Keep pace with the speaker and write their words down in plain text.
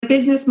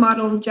business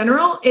model in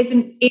general is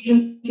an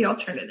agency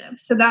alternative.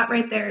 So that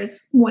right there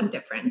is one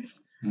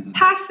difference. Mm-hmm.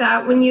 Past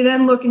that, when you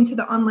then look into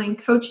the online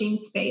coaching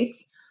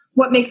space,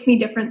 what makes me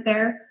different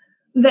there?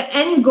 The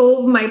end goal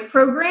of my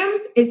program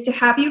is to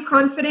have you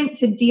confident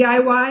to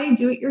DIY,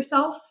 do it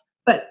yourself.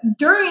 But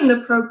during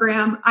the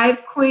program, I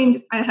haven't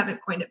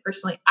coined it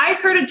personally. I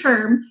heard a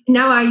term, and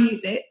now I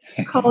use it,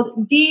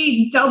 called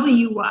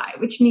DWY,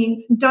 which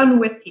means done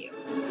with you.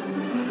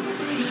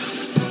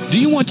 Do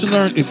you want to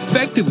learn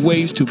effective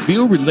ways to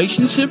build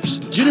relationships,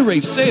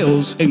 generate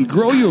sales, and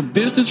grow your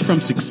business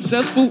from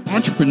successful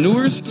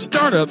entrepreneurs,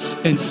 startups,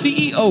 and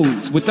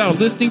CEOs without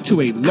listening to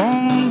a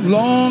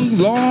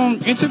long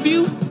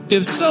interview?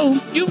 If so,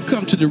 you've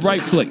come to the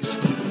right place.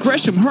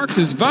 Gresham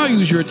Harkless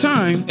values your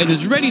time and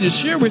is ready to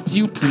share with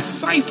you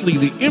precisely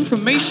the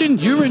information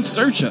you're in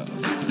search of.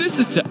 This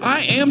is the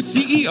I Am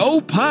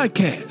CEO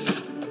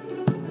podcast.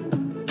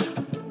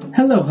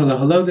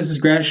 Hello. This is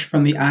Gresh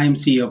from the I Am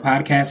CEO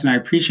podcast, and I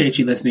appreciate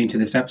you listening to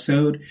this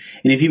episode.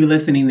 And if you've been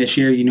listening this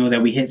year, you know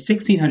that we hit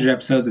 1,600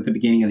 episodes at the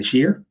beginning of this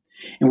year.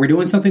 And we're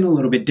doing something a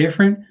little bit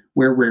different,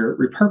 where we're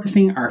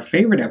repurposing our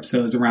favorite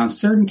episodes around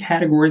certain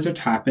categories or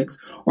topics,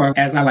 or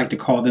as I like to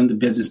call them, the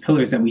business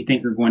pillars that we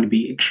think are going to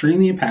be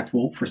extremely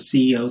impactful for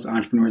CEOs,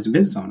 entrepreneurs, and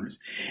business owners.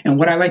 And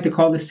what I like to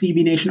call the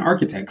CB Nation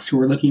architects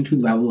who are looking to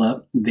level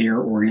up their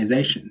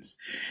organizations.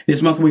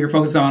 This month, we are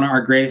focused on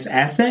our greatest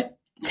asset,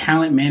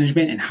 talent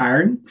management and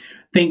hiring.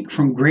 Think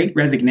from great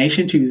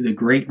resignation to the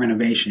great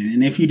renovation.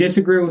 And if you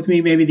disagree with me,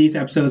 maybe these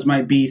episodes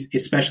might be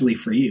especially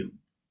for you.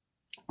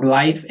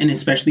 Life and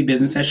especially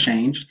business has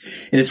changed.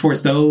 It has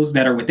forced those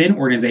that are within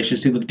organizations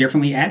to look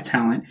differently at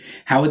talent,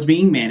 how it's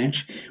being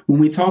managed.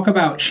 When we talk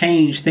about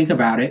change, think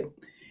about it.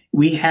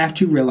 We have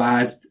to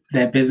realize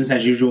that business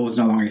as usual is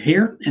no longer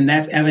here. And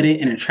that's evident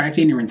in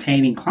attracting and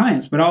retaining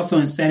clients, but also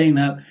in setting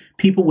up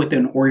people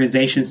within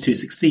organizations to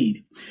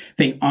succeed.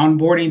 Think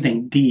onboarding,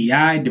 think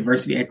DEI,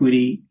 diversity,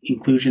 equity,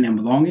 inclusion, and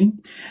belonging,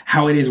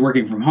 how it is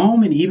working from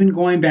home, and even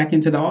going back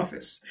into the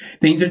office.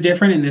 Things are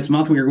different, and this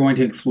month we are going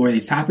to explore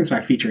these topics by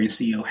featuring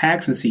CEO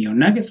hacks and CEO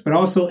nuggets, but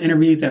also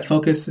interviews that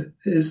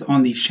focuses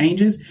on these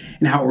changes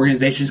and how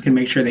organizations can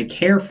make sure they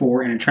care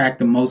for and attract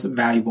the most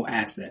valuable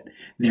asset,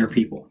 their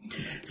people.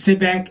 Sit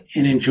back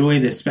and enjoy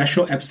this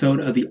special episode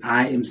of the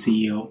I Am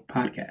CEO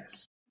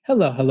podcast.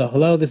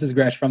 Hello. This is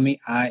Gresh from the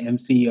I Am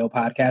CEO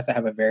podcast. I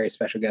have a very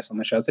special guest on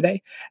the show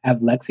today. I have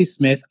Lexi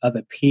Smith of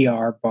the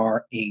PR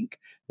Bar Inc.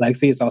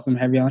 Lexi, it's awesome to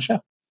have you on the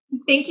show.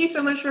 Thank you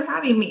so much for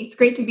having me. It's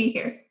great to be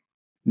here.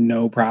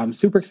 No problem.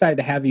 Super excited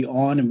to have you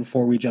on. And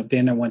before we jumped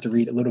in, I want to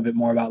read a little bit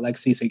more about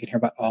Lexi so you can hear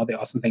about all the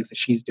awesome things that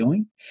she's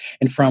doing.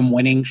 And from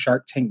winning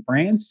Shark Tank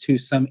brands to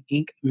some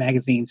Inc.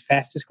 magazine's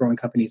fastest growing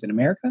companies in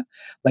America,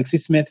 Lexi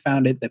Smith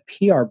founded the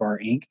PR Bar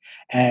Inc.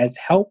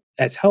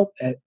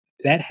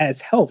 That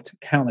has helped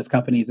countless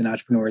companies and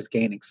entrepreneurs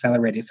gain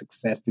accelerated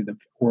success through the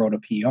world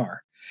of PR.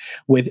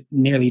 With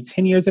nearly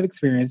 10 years of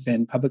experience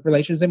in public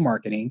relations and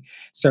marketing,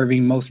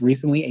 serving most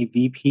recently a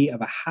VP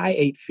of a high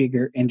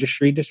eight-figure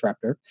industry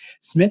disruptor,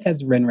 Smith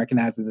has been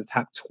recognized as a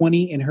top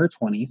 20 in her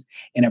 20s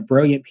and a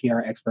brilliant PR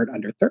expert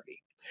under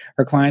 30.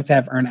 Her clients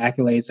have earned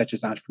accolades such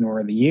as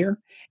Entrepreneur of the Year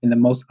in the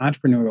most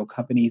entrepreneurial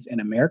companies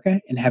in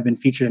America and have been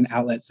featured in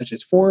outlets such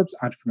as Forbes,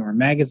 Entrepreneur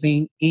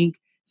Magazine, Inc.,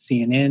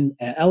 CNN,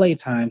 LA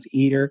Times,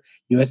 Eater,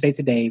 USA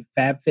Today,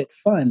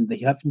 FabFitFun, The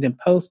Huffington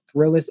Post,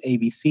 Thrillist,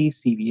 ABC,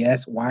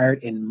 CBS,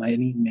 Wired, and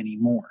many, many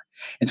more.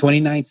 In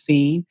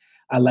 2019,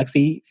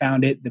 Lexi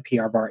founded the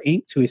PR Bar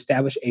Inc. to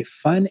establish a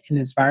fun and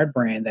inspired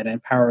brand that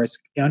empowers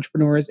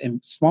entrepreneurs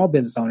and small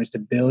business owners to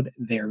build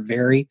their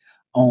very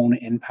own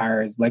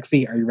empires.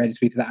 Lexi, are you ready to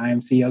speak to the I Am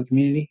CEO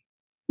community?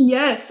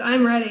 Yes,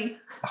 I'm ready.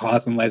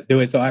 Awesome. Let's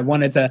do it. So I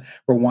wanted to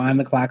rewind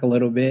the clock a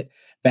little bit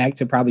back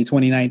to probably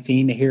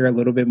 2019 to hear a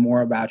little bit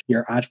more about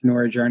your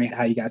entrepreneur journey,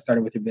 how you got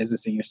started with your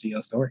business and your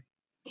CEO story.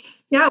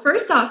 Yeah,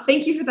 first off,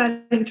 thank you for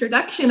that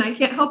introduction. I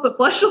can't help but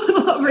blush a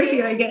little over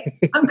here.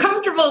 I'm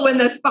comfortable when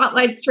the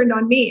spotlight's turned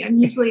on me. I'm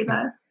usually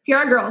the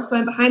PR girl, so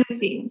I'm behind the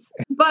scenes.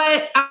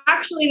 But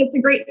actually, that's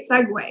a great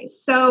segue.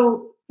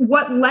 So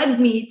what led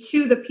me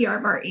to the PR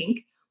Bar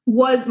Inc.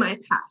 was my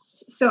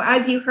past. So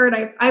as you heard,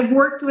 I've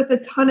worked with a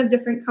ton of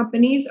different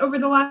companies over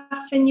the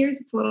last 10 years.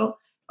 It's a little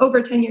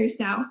over 10 years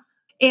now.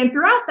 And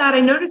throughout that, I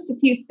noticed a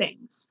few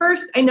things.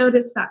 First, I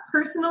noticed that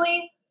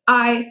personally,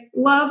 I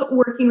love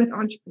working with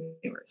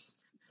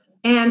entrepreneurs.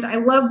 And I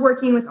love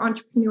working with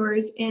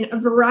entrepreneurs in a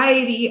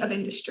variety of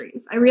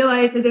industries. I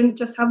realized I didn't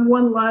just have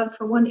one love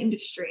for one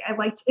industry. I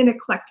liked an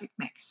eclectic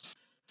mix.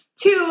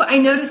 Two, I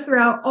noticed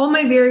throughout all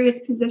my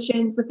various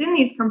positions within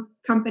these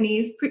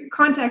companies,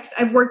 context,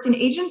 I've worked in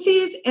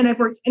agencies and I've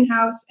worked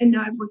in-house, and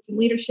now I've worked in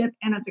leadership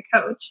and as a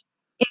coach.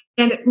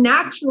 And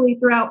naturally,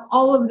 throughout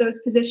all of those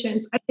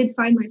positions, I did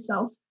find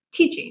myself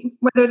teaching,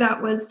 whether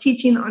that was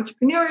teaching the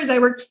entrepreneurs I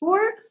worked for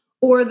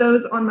or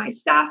those on my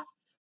staff,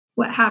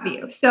 what have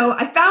you. So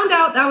I found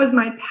out that was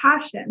my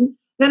passion.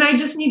 Then I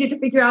just needed to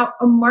figure out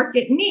a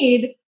market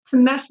need to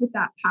mesh with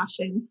that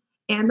passion.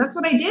 And that's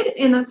what I did.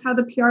 And that's how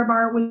the PR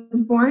Bar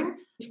was born.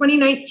 In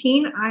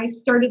 2019, I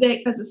started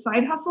it as a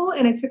side hustle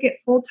and I took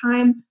it full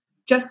time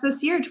just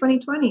this year,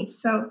 2020.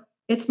 So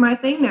it's my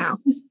thing now.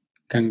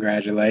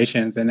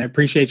 Congratulations. And I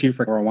appreciate you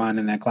for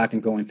rewinding that clock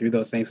and going through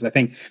those things. Because I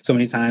think so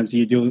many times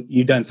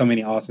you've done so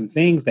many awesome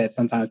things that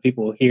sometimes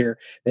people hear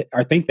that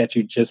or think that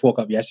you just woke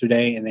up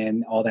yesterday and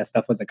then all that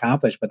stuff was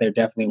accomplished. But there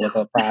definitely was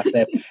a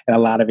process and a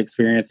lot of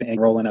experience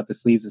and rolling up the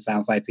sleeves, it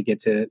sounds like, to get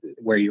to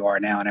where you are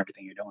now and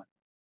everything you're doing.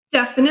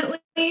 Definitely.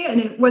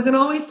 And it wasn't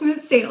always smooth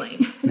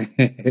sailing.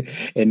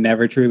 It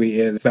never truly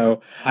is.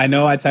 So I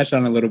know I touched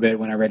on it a little bit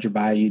when I read your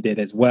bio, you did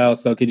as well.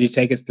 So could you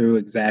take us through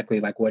exactly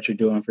like what you're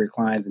doing for your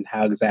clients and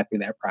how exactly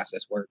that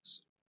process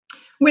works?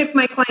 With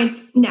my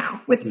clients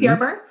now, with PR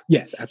Bar?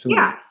 Yes,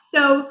 absolutely. Yeah.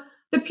 So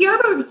the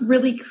PR Bar was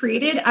really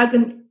created as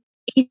an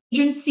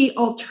agency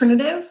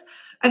alternative.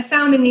 I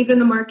found a need in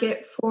the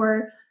market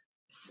for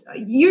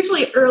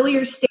usually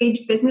earlier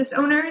stage business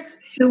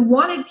owners who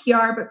wanted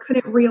PR but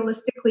couldn't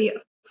realistically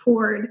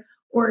afford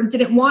or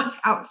didn't want to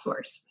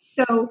outsource.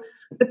 So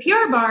the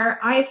PR Bar,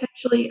 I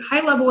essentially,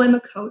 high level, I'm a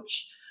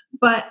coach,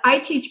 but I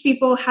teach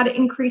people how to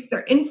increase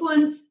their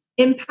influence,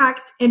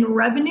 impact, and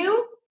revenue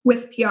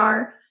with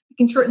PR. You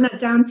can shorten that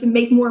down to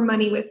make more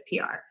money with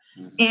PR.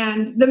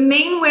 And the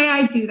main way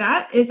I do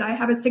that is I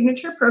have a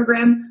signature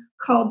program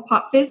called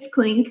Pop Fizz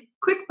Clink.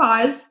 Quick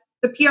pause,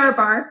 the PR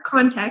Bar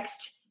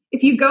context.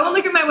 If you go and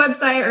look at my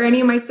website or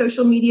any of my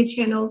social media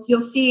channels,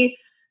 you'll see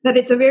that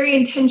it's a very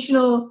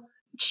intentional,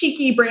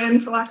 cheeky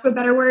brand, for lack of a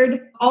better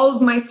word. All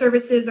of my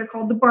services are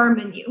called the bar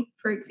menu,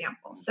 for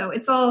example. So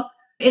it's all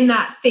in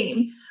that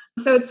theme.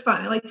 So it's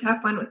fun. I like to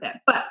have fun with it.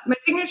 But my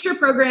signature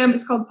program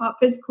is called Pop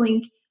Fizz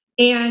Clink,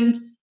 and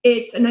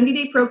it's a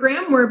 90-day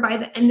program where by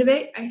the end of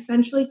it, I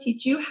essentially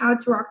teach you how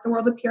to rock the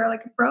world of PR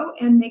like a pro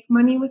and make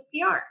money with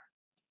PR.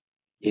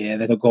 Yeah,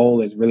 the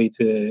goal is really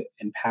to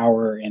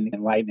empower and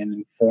enlighten and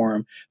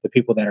inform the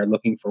people that are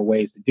looking for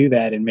ways to do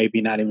that and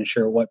maybe not even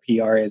sure what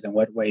PR is and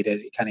what way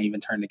to kind of even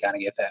turn to kind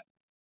of get that.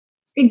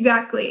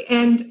 Exactly.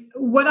 And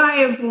what I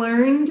have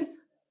learned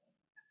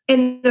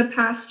in the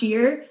past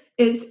year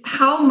is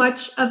how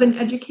much of an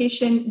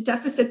education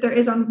deficit there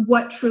is on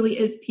what truly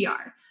is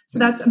PR. So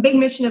that's a big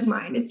mission of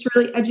mine, is to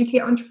really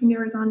educate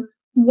entrepreneurs on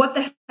what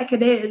the heck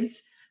it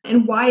is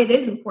and why it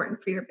is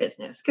important for your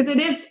business. Because it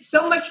is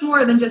so much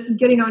more than just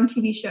getting on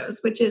TV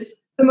shows, which is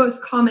the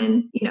most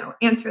common,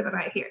 answer that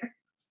I hear.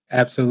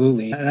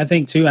 Absolutely. And I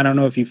think too, I don't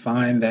know if you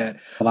find that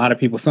a lot of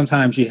people,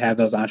 sometimes you have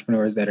those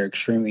entrepreneurs that are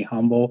extremely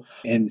humble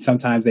and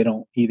sometimes they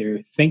don't either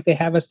think they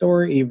have a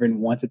story, even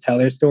want to tell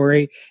their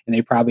story. And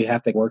they probably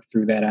have to work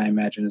through that, I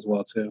imagine, as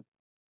well too.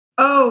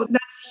 Oh,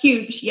 that's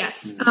huge.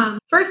 Yes.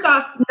 First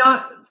off,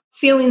 not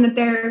feeling that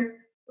they're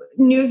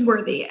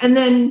newsworthy. And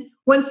then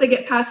once they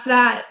get past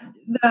that,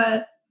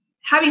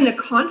 having the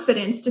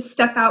confidence to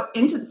step out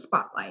into the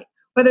spotlight,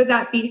 whether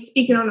that be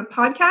speaking on a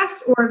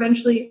podcast or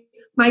eventually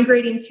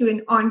migrating to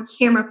an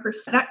on-camera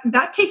person.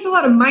 That takes a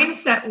lot of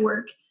mindset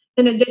work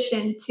in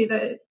addition to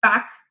the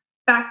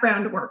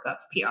background work of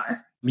PR.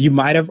 You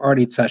might have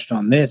already touched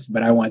on this,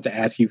 but I wanted to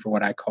ask you for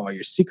what I call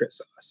your secret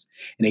sauce.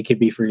 And it could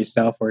be for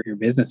yourself or your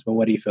business, but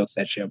what do you feel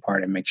sets you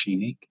apart and makes you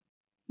unique?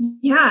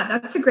 Yeah,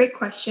 that's a great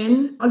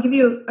question. I'll give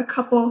you a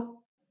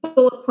couple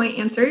bullet point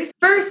answers.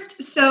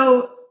 First,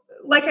 so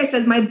like I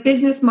said, my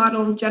business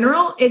model in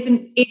general is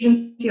an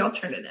agency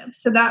alternative.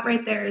 So that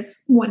right there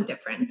is one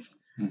difference.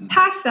 Mm-hmm.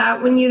 Past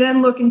that, when you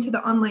then look into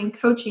the online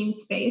coaching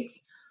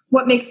space,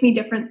 what makes me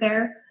different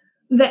there?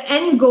 The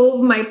end goal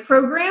of my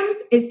program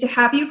is to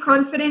have you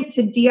confident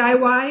to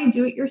DIY,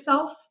 do it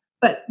yourself.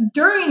 But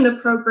during the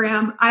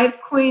program, I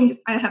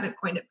haven't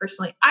coined it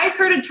personally. I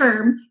heard a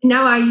term, and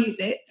now I use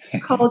it,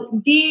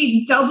 called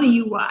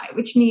DWY,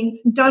 which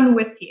means done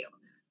with you.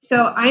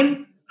 So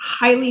I'm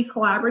highly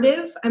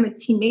collaborative. I'm a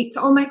teammate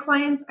to all my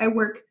clients. I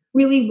work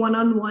really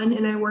one-on-one,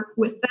 and I work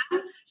with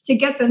them to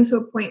get them to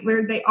a point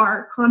where they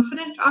are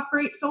confident to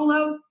operate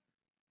solo.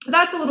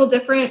 That's a little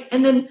different.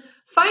 And then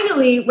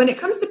finally, when it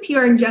comes to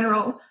PR in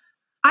general,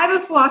 I have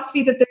a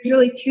philosophy that there's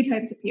really two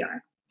types of PR.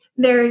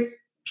 There's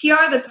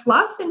PR that's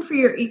fluff and for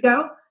your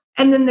ego,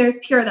 and then there's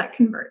PR that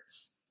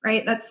converts,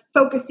 right? That's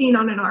focusing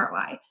on an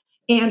ROI.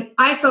 And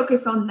I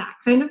focus on that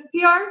kind of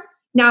PR.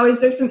 Now,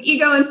 is there some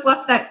ego and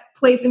fluff that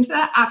plays into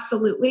that?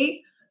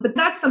 Absolutely. But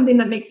that's something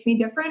that makes me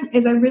different,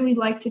 is I really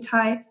like to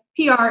tie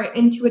PR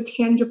into a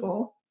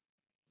tangible,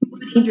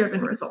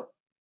 money-driven result.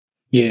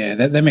 Yeah,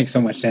 that makes so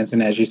much sense.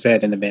 And as you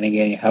said in the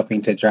beginning,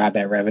 helping to drive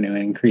that revenue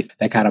and increase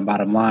that kind of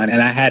bottom line.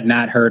 And I had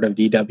not heard of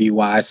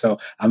DWY, so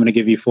I'm going to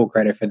give you full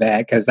credit for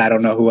that because I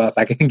don't know who else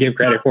I can give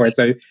credit for it.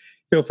 So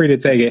feel free to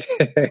take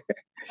it.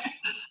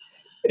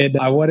 And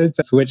I wanted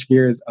to switch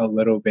gears a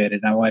little bit,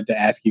 and I wanted to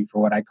ask you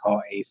for what I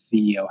call a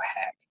CEO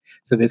hack.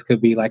 So this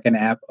could be like an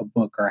app, a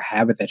book, or a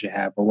habit that you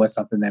have, but what's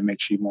something that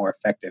makes you more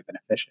effective and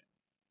efficient?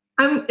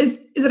 Is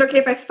it okay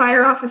if I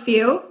fire off a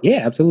few?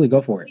 Yeah, absolutely.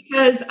 Go for it.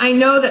 Because I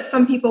know that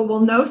some people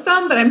will know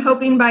some, but I'm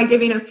hoping by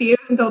giving a few,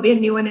 there'll be a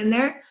new one in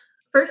there.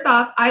 First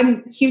off,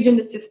 I'm huge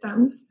into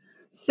systems.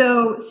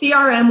 So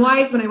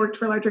CRM-wise, when I worked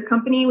for a larger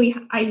company,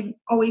 I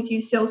always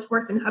use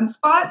Salesforce and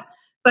HubSpot.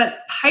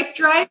 But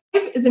Pipedrive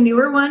is a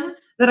newer one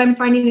that I'm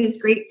finding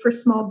is great for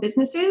small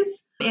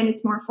businesses, and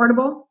it's more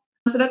affordable.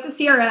 So that's a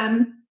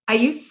CRM. I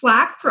use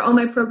Slack for all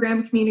my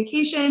program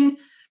communication.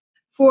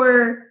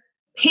 For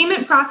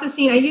payment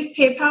processing, I use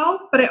PayPal,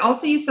 but I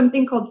also use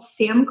something called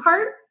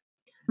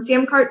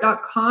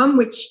samcart.com,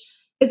 which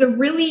is a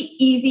really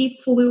easy,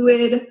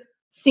 fluid,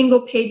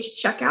 single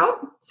page checkout.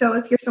 So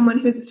if you're someone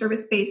who's a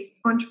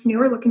service-based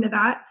entrepreneur, look into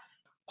that.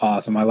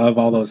 Awesome. I love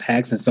all those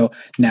hacks. And so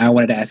now I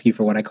wanted to ask you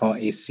for what I call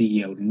a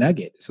CEO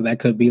nugget. So that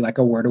could be like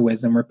a word of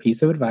wisdom or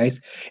piece of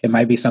advice. It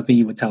might be something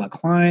you would tell a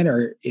client,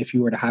 or if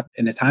you were to hop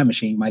in a time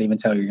machine, you might even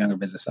tell your younger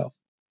business self.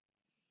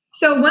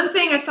 So one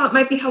thing I thought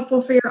might be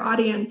helpful for your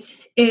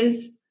audience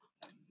is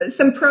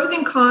some pros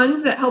and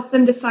cons that help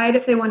them decide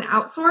if they want to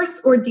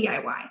outsource or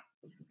DIY,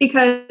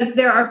 because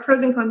there are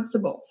pros and cons to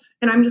both.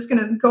 And I'm just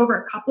going to go over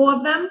a couple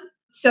of them.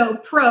 So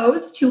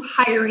pros to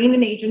hiring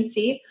an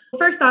agency.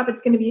 First off,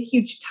 it's going to be a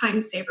huge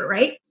time saver,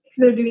 right? Because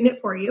they're doing it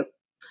for you.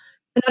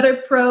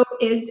 Another pro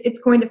is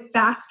it's going to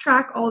fast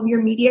track all of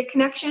your media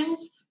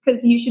connections,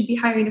 because you should be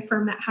hiring a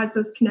firm that has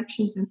those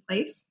connections in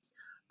place.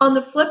 On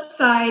the flip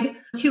side,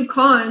 two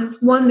cons.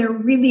 One, they're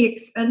really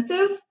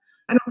expensive.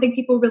 I don't think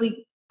people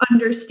really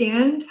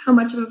understand how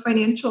much of a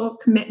financial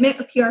commitment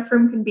a PR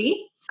firm can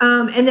be.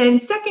 And then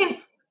second,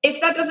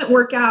 if that doesn't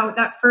work out,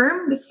 that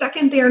firm, the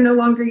second they are no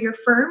longer your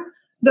firm,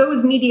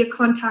 those media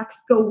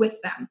contacts go with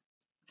them.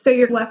 So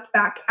you're left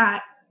back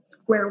at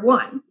square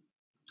one,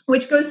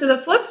 which goes to the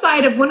flip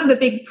side of one of the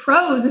big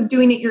pros of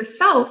doing it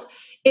yourself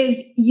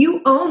is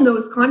you own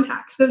those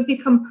contacts. Those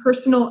become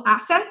personal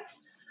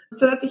assets.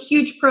 So that's a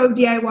huge pro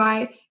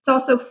DIY. It's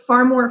also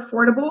far more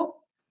affordable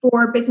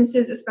for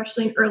businesses,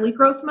 especially in early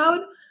growth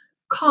mode.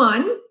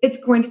 Con,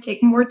 it's going to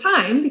take more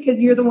time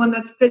because you're the one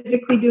that's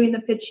physically doing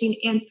the pitching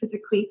and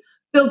physically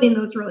building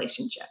those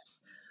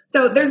relationships.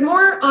 So there's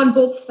more on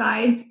both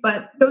sides,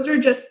 but those are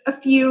just a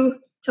few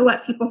to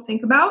let people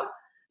think about.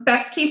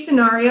 Best case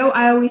scenario,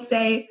 I always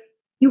say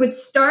you would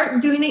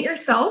start doing it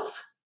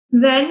yourself.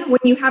 Then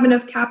when you have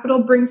enough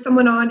capital, bring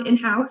someone on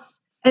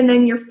in-house. And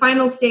then your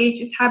final stage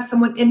is have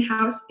someone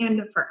in-house and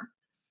a firm.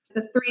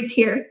 The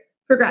 3-tier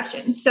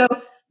progression. So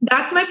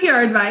that's my PR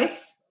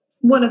advice,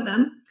 one of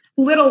them.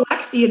 Little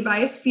Lexi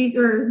advice,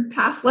 or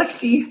past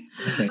Lexi.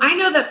 Okay. I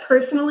know that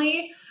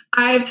personally,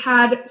 I've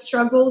had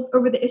struggles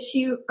over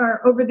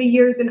the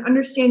years in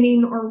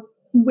understanding or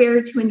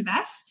where to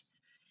invest.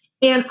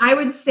 And I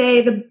would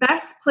say the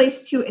best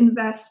place to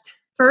invest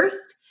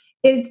first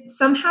is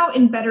somehow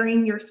in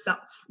bettering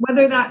yourself,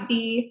 whether that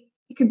be,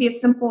 it could be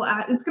as simple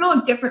as, it's going to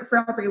look different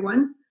for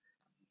everyone,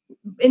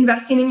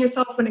 investing in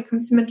yourself when it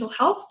comes to mental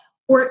health,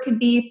 or it could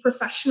be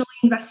professionally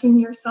investing in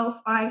yourself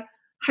by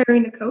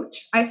hiring a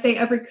coach. I say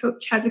every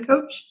coach has a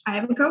coach. I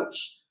have a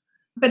coach.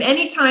 But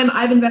anytime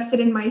I've invested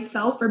in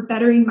myself or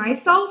bettering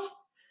myself,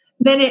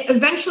 then it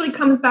eventually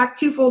comes back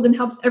twofold and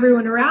helps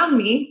everyone around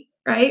me,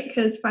 right?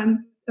 Because if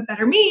I'm a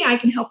better me, I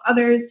can help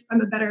others. If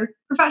I'm a better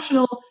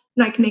professional,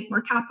 then I can make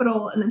more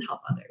capital and then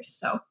help others.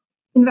 So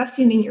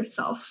investing in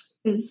yourself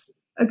is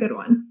a good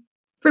one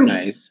for me.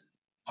 Nice.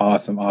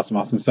 Awesome.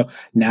 So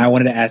now I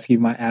wanted to ask you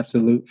my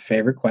absolute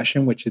favorite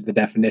question, which is the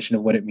definition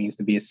of what it means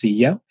to be a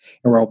CEO.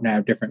 And we're hoping to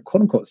have different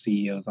quote unquote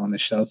CEOs on the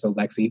show. So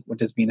Lexi, what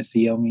does being a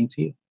CEO mean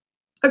to you?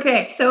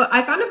 Okay, so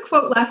I found a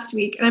quote last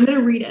week and I'm going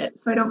to read it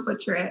so I don't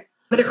butcher it,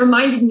 but it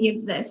reminded me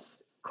of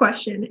this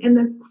question. And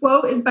the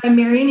quote is by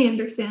Marian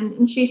Anderson.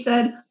 And she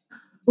said,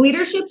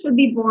 leadership should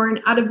be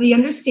born out of the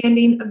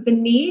understanding of the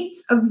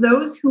needs of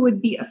those who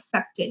would be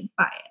affected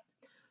by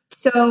it.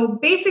 So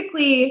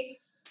basically,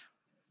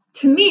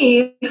 to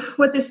me,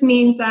 what this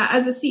means that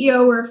as a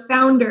CEO or a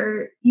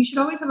founder, you should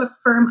always have a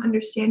firm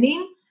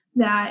understanding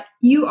that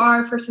you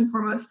are first and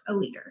foremost a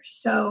leader.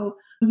 So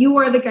you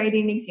are the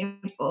guiding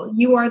example.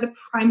 You are the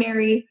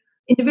primary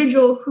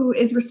individual who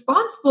is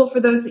responsible for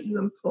those that you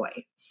employ.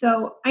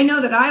 So I know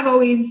that I've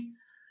always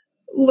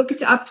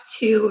looked up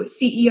to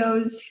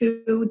CEOs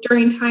who,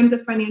 during times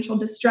of financial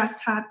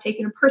distress, have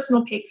taken a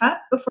personal pay cut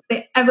before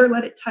they ever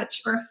let it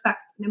touch or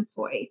affect an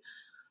employee,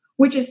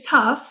 which is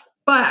tough.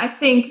 But I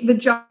think the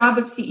job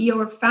of CEO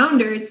or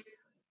founders,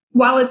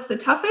 while it's the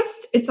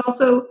toughest, it's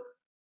also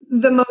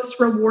the most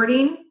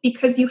rewarding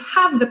because you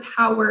have the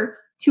power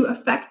to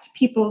affect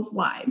people's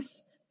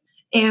lives.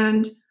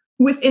 And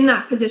within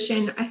that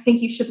position, I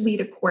think you should lead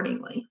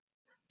accordingly.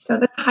 So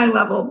that's high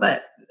level,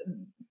 but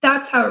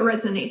that's how it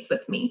resonates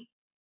with me.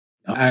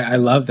 I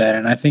love that.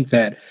 And I think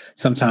that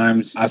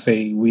sometimes I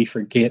say we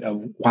forget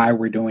of why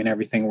we're doing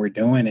everything we're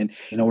doing. And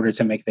in order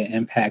to make the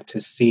impact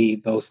to see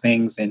those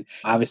things, and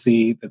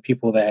obviously the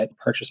people that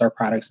purchase our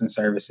products and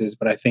services.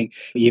 But I think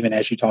even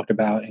as you talked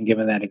about and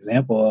given that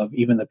example of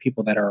even the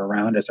people that are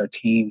around us, our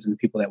teams and the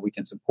people that we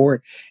can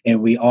support.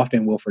 And we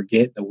often will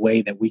forget the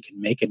way that we can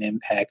make an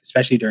impact,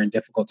 especially during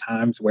difficult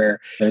times where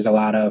there's a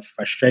lot of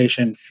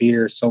frustration,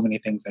 fear, so many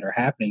things that are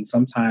happening.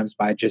 Sometimes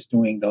by just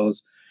doing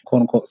those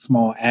quote unquote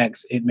small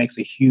acts, it makes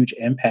a huge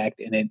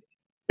impact, and it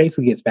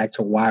basically gets back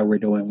to why we're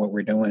doing what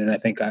we're doing. And I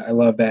think I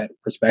love that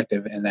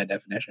perspective and that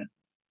definition.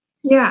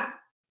 Yeah,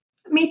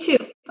 me too.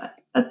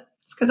 But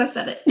that's because I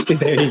said it.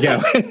 There you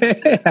go.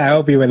 I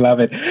hope you would love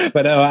it.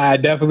 But I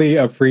definitely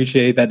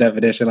appreciate that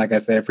definition. Like I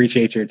said,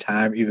 appreciate your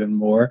time even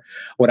more.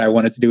 What I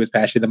wanted to do is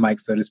pass you the mic,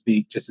 so to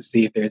speak, just to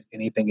see if there's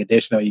anything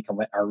additional you can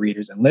let our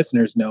readers and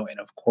listeners know. And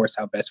of course,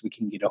 how best we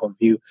can get a hold of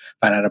you,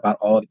 find out about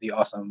all the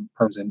awesome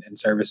programs and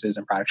services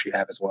and products you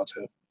have as well,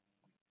 too.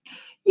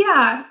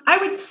 Yeah, I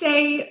would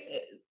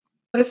say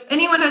if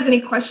anyone has any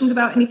questions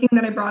about anything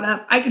that I brought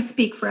up, I could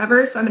speak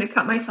forever. So I'm going to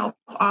cut myself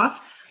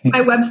off.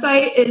 My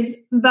website is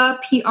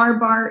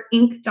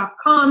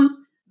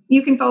theprbarinc.com.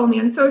 You can follow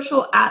me on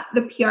social at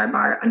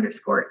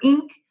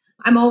theprbar_inc.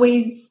 I'm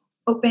always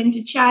open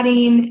to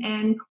chatting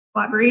and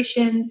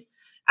collaborations.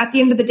 At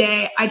the end of the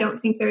day, I don't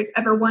think there's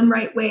ever one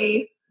right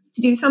way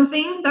to do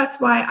something. That's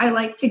why I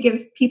like to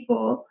give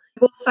people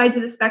both sides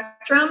of the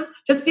spectrum.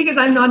 Just because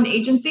I'm not an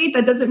agency,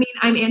 that doesn't mean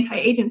I'm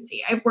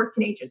anti-agency. I've worked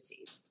in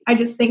agencies. I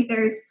just think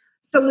there's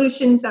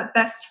solutions that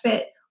best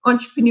fit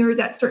entrepreneurs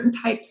at certain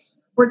types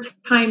or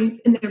times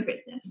in their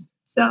business.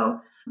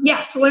 So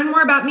yeah, to learn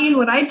more about me and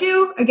what I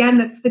do, again,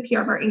 that's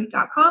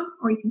theprbarinc.com,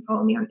 or you can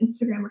follow me on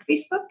Instagram or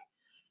Facebook.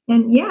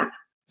 And yeah.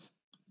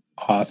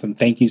 Awesome.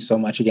 Thank you so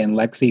much again,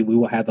 Lexi. We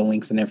will have the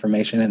links and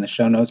information in the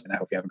show notes, and I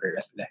hope you have a great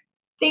rest of the day.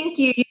 Thank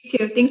you. You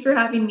too. Thanks for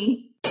having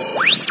me.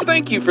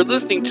 Thank you for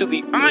listening to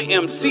the I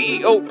Am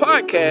CEO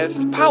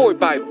podcast powered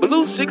by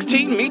Blue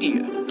 16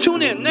 Media.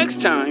 Tune in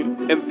next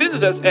time and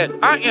visit us at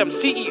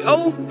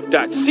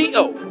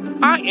IAM1743.co.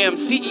 I Am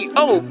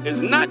CEO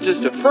is not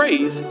just a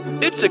phrase,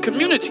 it's a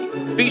community.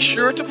 Be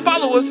sure to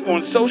follow us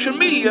on social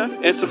media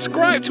and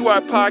subscribe to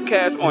our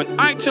podcast on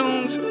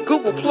iTunes,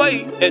 Google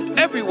Play, and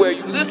everywhere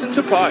you listen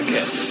to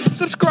podcasts.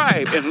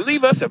 Subscribe and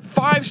leave us a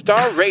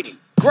 5-star rating.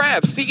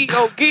 Grab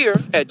CEO gear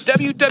at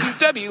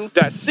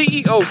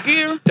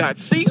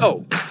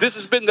www.ceogear.co. This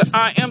has been the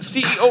I Am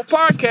CEO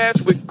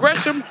podcast with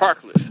Gresham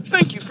Harkless.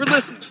 Thank you for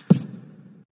listening.